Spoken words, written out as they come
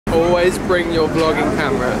Always bring your vlogging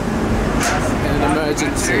camera in an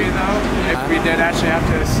emergency. If we did actually have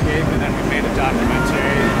to escape and then we made a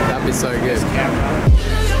documentary, that'd be so good.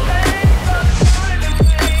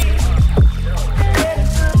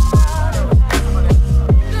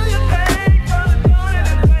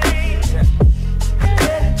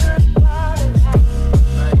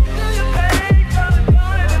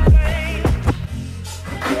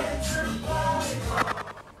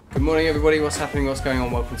 Good morning everybody, what's happening, what's going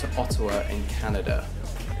on? Welcome to Ottawa in Canada.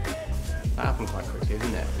 That happened quite quickly,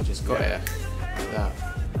 didn't it? We just got here. Look at that.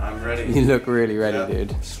 I'm ready. You look really ready,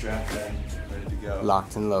 dude. Strapped in, ready to go.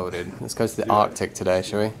 Locked and loaded. Let's go to the Arctic today,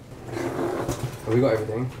 shall we? Have we got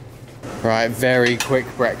everything? Right, very quick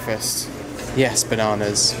breakfast. Yes,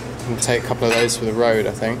 bananas. We'll take a couple of those for the road,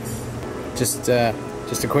 I think. Just a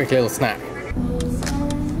quick little snack.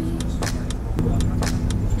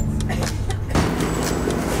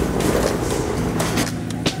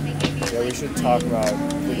 We should talk about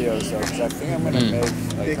videos though, because I think I'm gonna make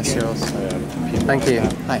like that's yours. Thank you.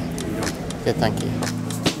 Hi. Good, thank you.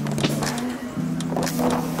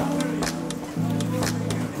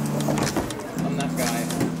 I'm that guy.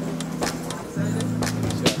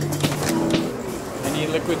 Any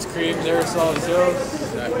liquids, creams, aerosols, zeros?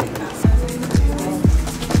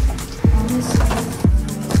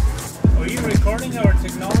 Are you recording our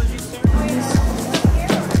technology, sir?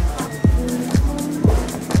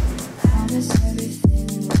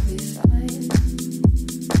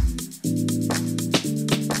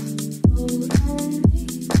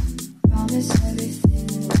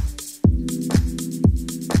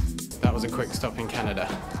 That was a quick stop in Canada.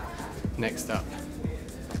 Next up,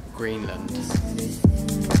 Greenland.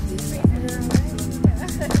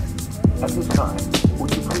 At this time,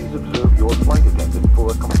 would you please observe your flight attendant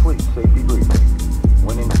for a complete safety briefing?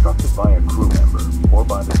 When instructed by a crew member or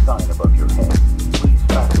by the sign above your head, please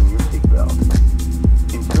fasten your seatbelt.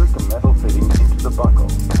 Insert the metal fitting into the buckle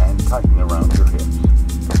and tighten around your hips.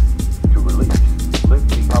 To release, lift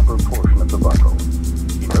the upper portion of the buckle.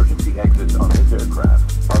 Emergency exits on this aircraft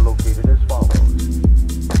are located as follows.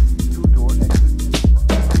 Two-door exits in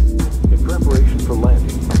front. In preparation for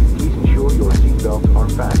landing, please ensure your seatbelts are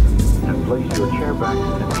fastened and place your chair backs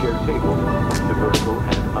and chair table in the vertical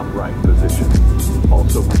and upright position.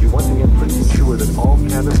 Also, would you once again please ensure that all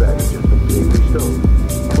cabin baggage has been safely stowed.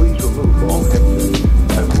 Please remove all headsets,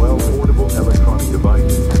 as well portable electronic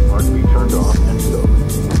devices are to be turned off and stowed.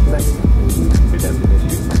 Thank you. Mesdames et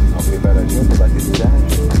messieurs, en préparation pour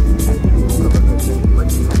l'atterrissage, assurez-vous que votre assiette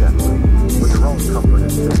est gently. For your own comfort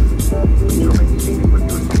and safety, please remain seated with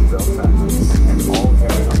your seatbelt fastened and all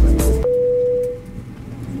air outlets.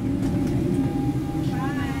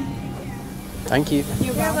 Thank you.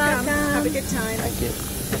 You're welcome. Have a good time. Thank you.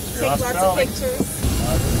 Take lots of pictures.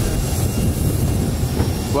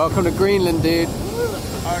 Welcome to Greenland, dude.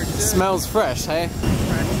 Smells fresh, hey?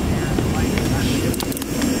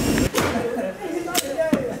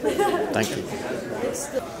 Thank you.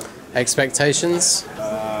 Expectations?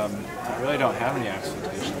 I really don't have any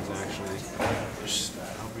expectations actually. Just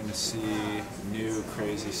hoping to see new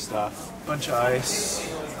crazy stuff. Bunch of ice,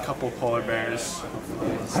 a couple polar bears.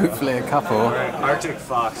 Hopefully a couple. Arctic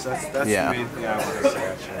fox, that's Yeah. the main thing I want to see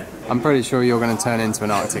actually. I'm pretty sure you're going to turn into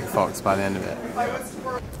an Arctic fox by the end of it.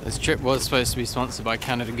 This trip was supposed to be sponsored by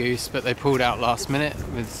Canada Goose, but they pulled out last minute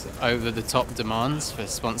with over-the-top demands for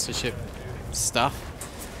sponsorship stuff.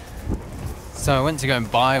 So I went to go and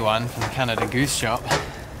buy one from the Canada Goose shop.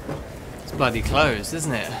 It's bloody closed,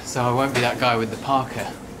 isn't it? So I won't be that guy with the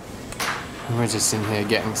parka. And we're just in here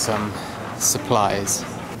getting some supplies.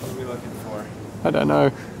 What are we looking for? I don't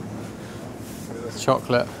know.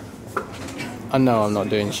 Chocolate. I know I'm not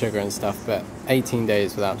doing sugar and stuff, but 18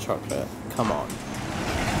 days without chocolate. Come on.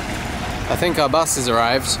 I think our bus has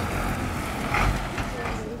arrived.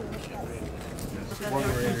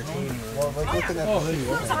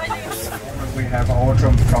 We have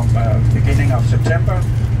autumn from beginning of September,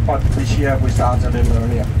 but this year we start a little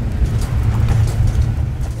earlier.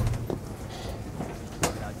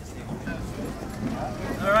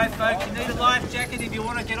 Alright folks, you need a life jacket if you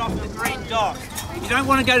want to get off the green dock. If you don't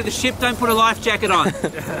want to go to the ship, don't put a life jacket on.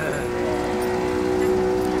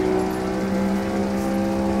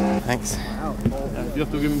 Thanks. You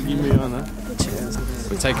have to give me one, Cheers.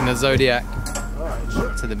 We're taking the Zodiac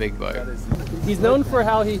to the big boat. He's known for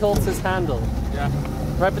how he holds his handle. Yeah.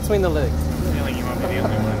 Right between the legs. I feel like you won't be the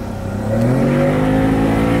only one.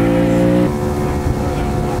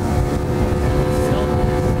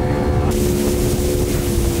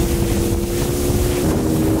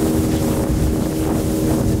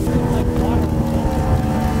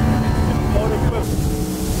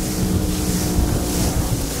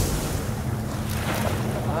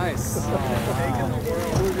 Nice.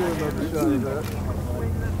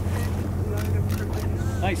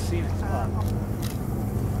 Nice scenic spot.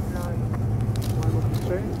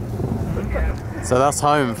 So that's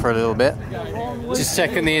home for a little bit. Just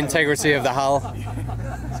checking the integrity of the hull.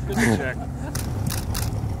 Good to check.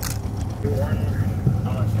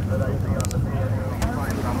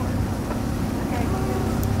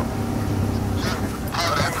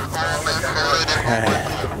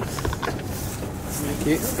 Thank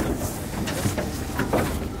you.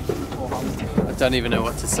 I don't even know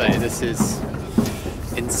what to say. This is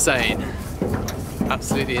insane.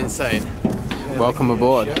 Absolutely insane. Welcome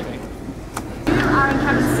aboard. You are in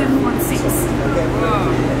cabin 716.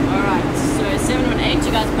 Alright, so 7 and 8,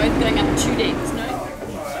 you guys both going up 2 decks, no?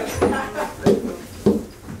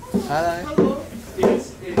 Hello. It's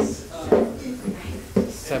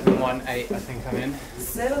 718, I think I'm in.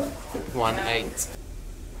 718.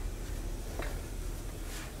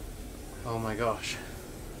 Oh my gosh.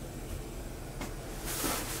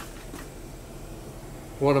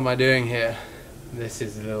 What am I doing here? This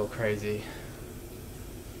is a little crazy.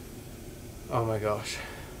 Oh my gosh.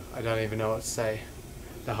 I don't even know what to say.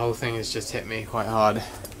 The whole thing has just hit me quite hard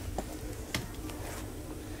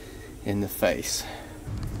in the face.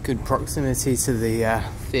 Good proximity to the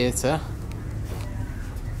theatre.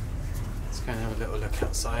 Let's go and have a little look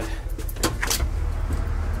outside.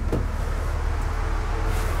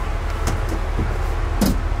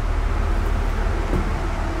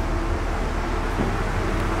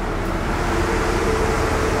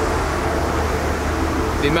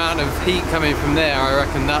 The amount of heat coming from there, I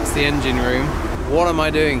reckon that's the engine room. What am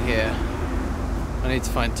I doing here? I need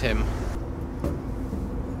to find Tim.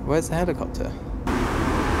 Where's the helicopter?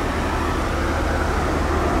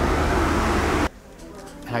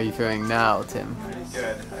 How are you feeling now, Tim?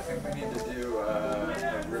 Good. I think we need to do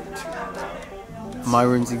a room tour. My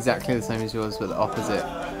room's exactly the same as yours, but the opposite.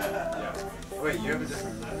 Yeah. Wait, you have a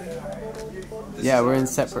different room? Yeah, we're in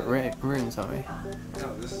separate rooms, aren't we?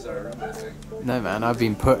 No, this is our room, I think. No, man, I've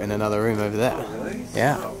been put in another room over there. Oh, really?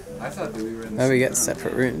 Yeah. Oh, I thought that we were in the No, we same get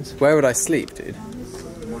separate rooms. Where would I sleep, dude?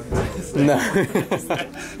 No.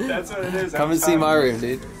 That's what it is. Come and see my room,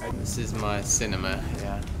 dude. This is my cinema,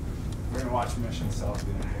 yeah. We're gonna watch Mission Selfie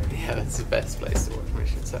in here. Yeah, that's the best place to watch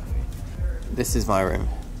Mission Selfie. This is my room.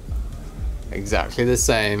 Exactly the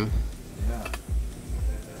same, Yeah.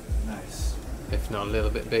 Nice. if not a little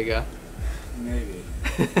bit bigger. Maybe.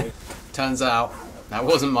 Turns out, that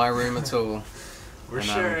wasn't my room at all. We're And,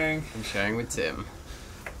 sharing. I'm sharing with Tim.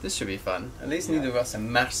 This should be fun. At least neither of us are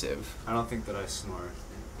massive. I don't think that I snore.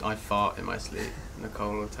 I fart in my sleep.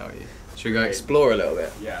 Nicole will tell you. Should we go explore a little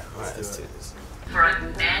bit? Yeah. Alright, let's do this. For a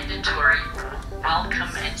mandatory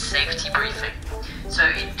welcome and safety briefing. So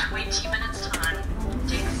in 20 minutes time,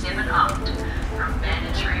 deck 7 armed for a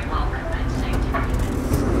mandatory welcome and safety briefing.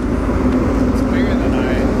 It's bigger than I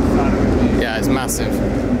thought it would be. Yeah, it's massive. It's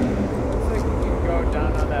like you can go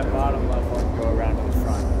down on that bottom level and go around to the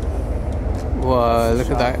front. Whoa, look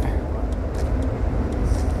at that.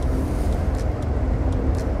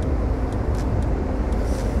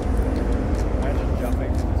 Imagine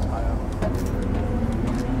jumping to this high up.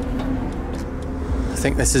 I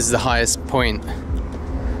think this is the highest point.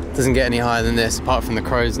 Doesn't get any higher than this, apart from the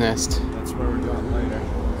crow's nest. That's where we're going later.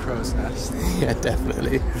 Crow's nest. Yeah,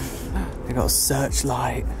 definitely. They got a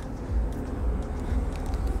searchlight.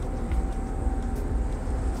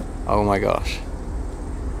 Oh my gosh.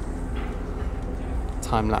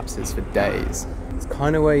 Time lapses for days. It's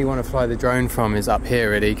kind of where you want to fly the drone from, is up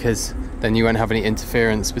here really, because then you won't have any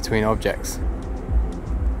interference between objects.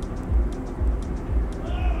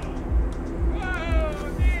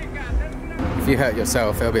 If you hurt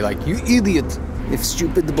yourself, they'll be like, "You idiot! If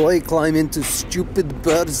stupid boy climb into stupid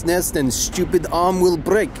bird's nest, then stupid arm will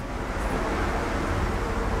break."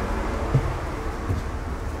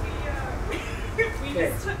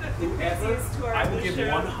 I will give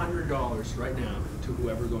 $100 right now to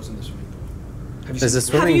whoever goes in the swimming pool. There's a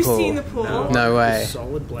swimming pool. Have you seen the pool? No way. It's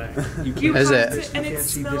solid black. You Is come it? to- and it can't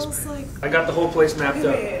see this. smells like... I got the whole place mapped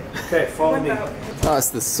up. Okay, follow me. Oh, it's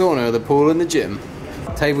the sauna, the pool, and the gym.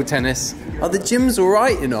 Table tennis. Oh, the gym's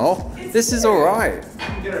alright, you know. This is alright.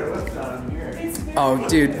 Oh,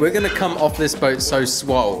 dude, we're gonna come off this boat so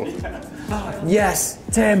swole. Yes,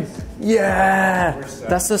 Tim. Yeah.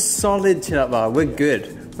 That's a solid chin-up bar. We're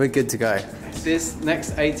good. We're good to go. This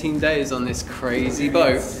next 18 days on this crazy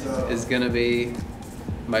boat is gonna be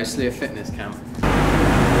mostly a fitness camp.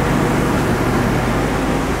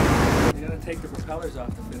 You gotta take the propellers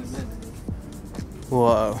off to fit them in.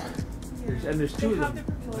 Whoa. And there's two of Have them.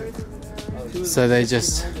 the propellers over there. So they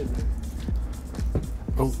just...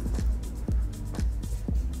 Oh.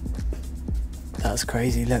 That's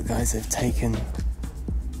crazy. Look guys, they've taken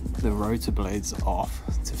the rotor blades off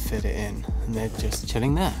to fit it in and they're just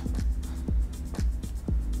chilling there.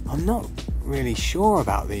 I'm not really sure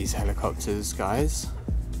about these helicopters, guys.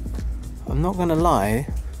 I'm not gonna lie.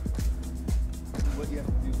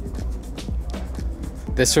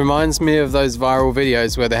 This reminds me of those viral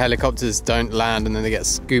videos where the helicopters don't land and then they get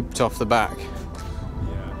scooped off the back.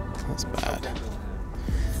 Yeah. That's bad.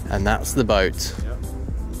 And that's the boat. Yep.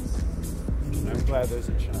 I'm glad there's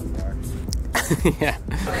a chunk there. Yeah.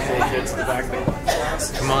 It's the back there.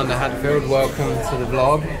 Commander Hadfield, welcome to the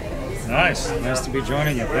vlog. Nice to be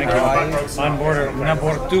joining you. Thank you. On board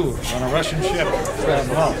two on a Russian ship.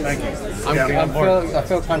 Well, thank you. I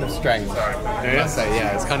feel kind of strange. I say,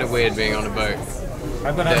 yeah, it's kind of weird being on a boat.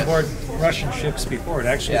 I've been on board Russian ships before. It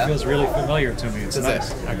actually feels really familiar to me. It's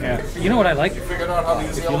nice. You know what I like?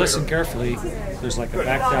 If you listen carefully, there's like a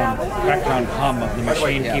background hum of the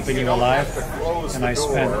machine keeping you alive. And I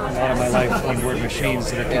spent a lot of my life on board machines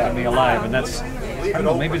that are keeping me alive, and that's, I don't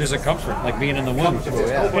know, maybe there's a comfort, like being in the womb.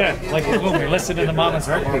 Yeah, like the womb. You're listening to mama's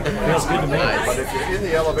heartbeat. It feels good to me.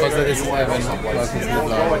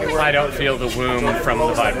 I don't feel the womb from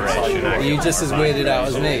the vibration. Are you just as weirded out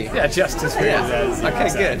as me? Yeah, just as weird as. Okay,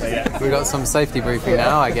 good. We got some safety briefing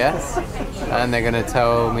now, I guess. And they're going to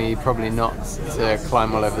tell me probably not to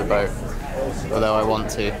climb all over the boat. Although I want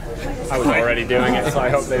to. I was already doing it, so I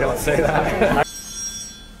hope they don't say that.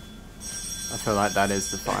 I feel like that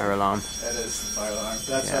is the fire alarm. That is the fire alarm.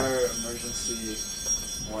 That's our emergency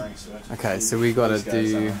warning switch. Okay, so we gotta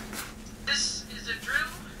do. This is a drill.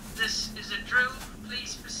 This is a drill.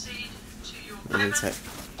 Please proceed to your cabin.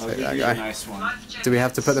 I'll give you a nice one. Do we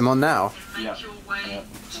have to put them on now? Yeah.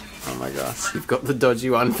 Oh my gosh, you've got the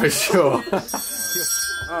dodgy one for sure.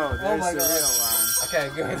 Oh, there's the real alarm. Okay,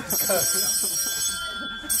 good. Let's go.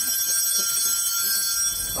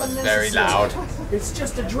 That's very loud. It's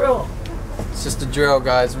just a drill. It's just a drill,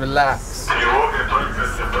 guys. Relax.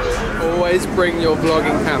 Always bring your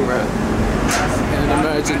vlogging camera in an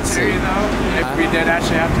emergency. You know, if we did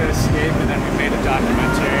actually have to escape and then we made a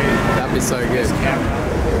documentary, that'd be so good.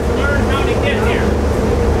 Learn how to get here.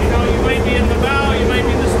 You know, you might be in the bow, you might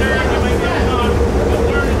be in the stern, you might be in the top, but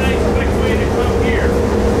learn a nice quick way to come here.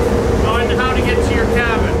 On how to get to your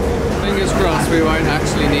cabin. Fingers crossed we won't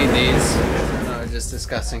actually need these. Just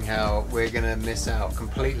discussing how we're gonna miss out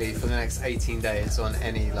completely for the next 18 days on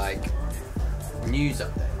any like news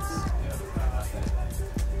updates.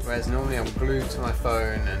 Whereas normally I'm glued to my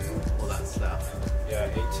phone and all that stuff.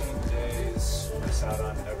 Yeah, 18 days, miss out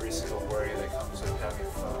on every single worry that comes with having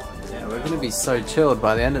a phone. Yeah, we're gonna be so chilled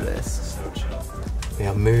by the end of this. So chill. We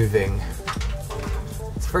are moving.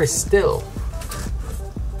 It's very still.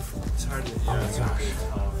 It's hard to, Oh my gosh.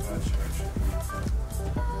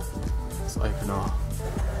 Let's open our...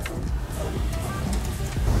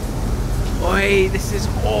 Oi, this is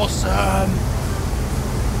awesome!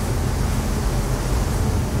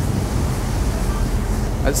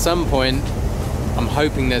 At some point, I'm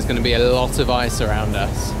hoping there's going to be a lot of ice around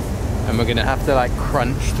us and we're going to have to like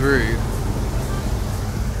crunch through.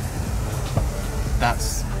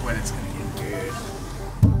 That's when it's going to get good.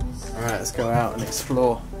 Alright, let's go out and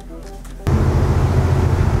explore.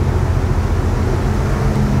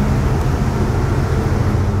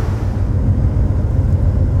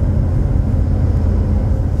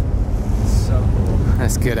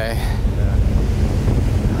 That's good, eh? Yeah.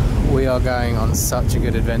 We are going on such a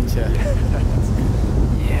good adventure.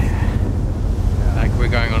 Yeah. Like we're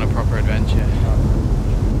going on a proper adventure.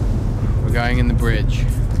 We're going in the bridge.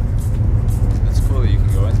 That's cool that you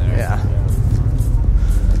can go in there. Yeah.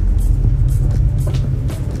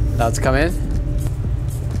 That's come in?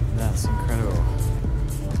 That's incredible.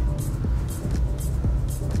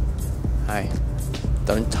 Hey,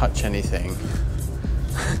 don't touch anything.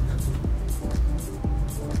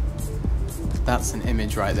 That's an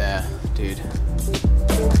image right there, dude.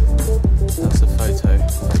 That's a photo,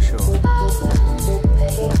 for sure.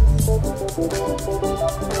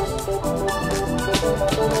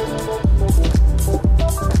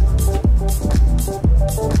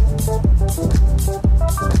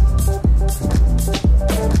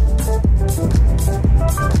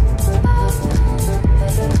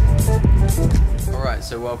 Alright,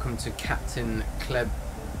 so welcome to Captain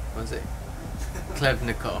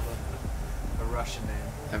Klebnikov. Russian name.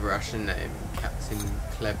 A Russian name, Captain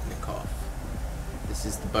Klebnikov. This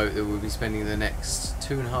is the boat that we'll be spending the next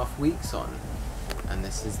 2.5 weeks on. And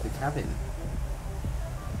this is the cabin.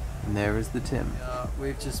 And there is the Tim.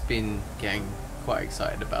 We've just been getting quite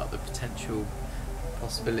excited about the potential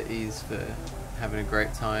possibilities for having a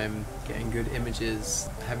great time, getting good images,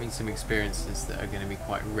 having some experiences that are going to be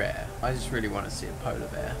quite rare. I just really want to see a polar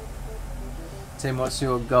bear. Tim, what's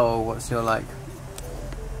your goal? What's your like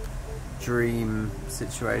dream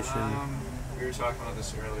situation? We were talking about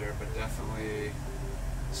this earlier, but definitely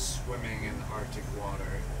swimming in Arctic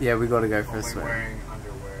water. Yeah, we got to go for a swim. Wearing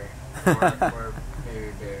underwear or maybe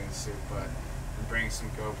a bathing suit, but bring some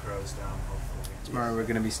GoPros down hopefully. Tomorrow we're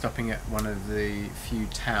going to be stopping at one of the few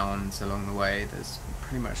towns along the way. There's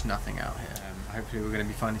pretty much nothing out here. Hopefully we're going to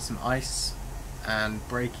be finding some ice and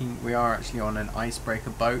breaking. We are actually on an icebreaker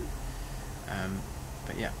boat.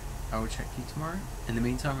 But yeah, I will check you tomorrow. In the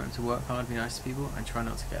meantime, remember to work hard, be nice to people, and try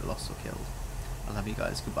not to get lost or killed. I love you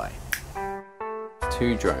guys. Goodbye.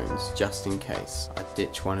 2 drones just in case I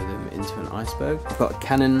ditch one of them into an iceberg. I've got a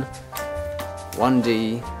Canon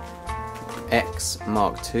 1D X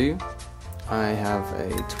Mark II. I have a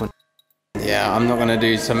 20. Yeah, I'm not gonna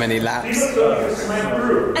do so many laps.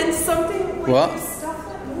 And something. What? Stuff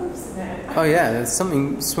that moves in it. Oh yeah, there's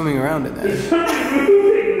something swimming around in there.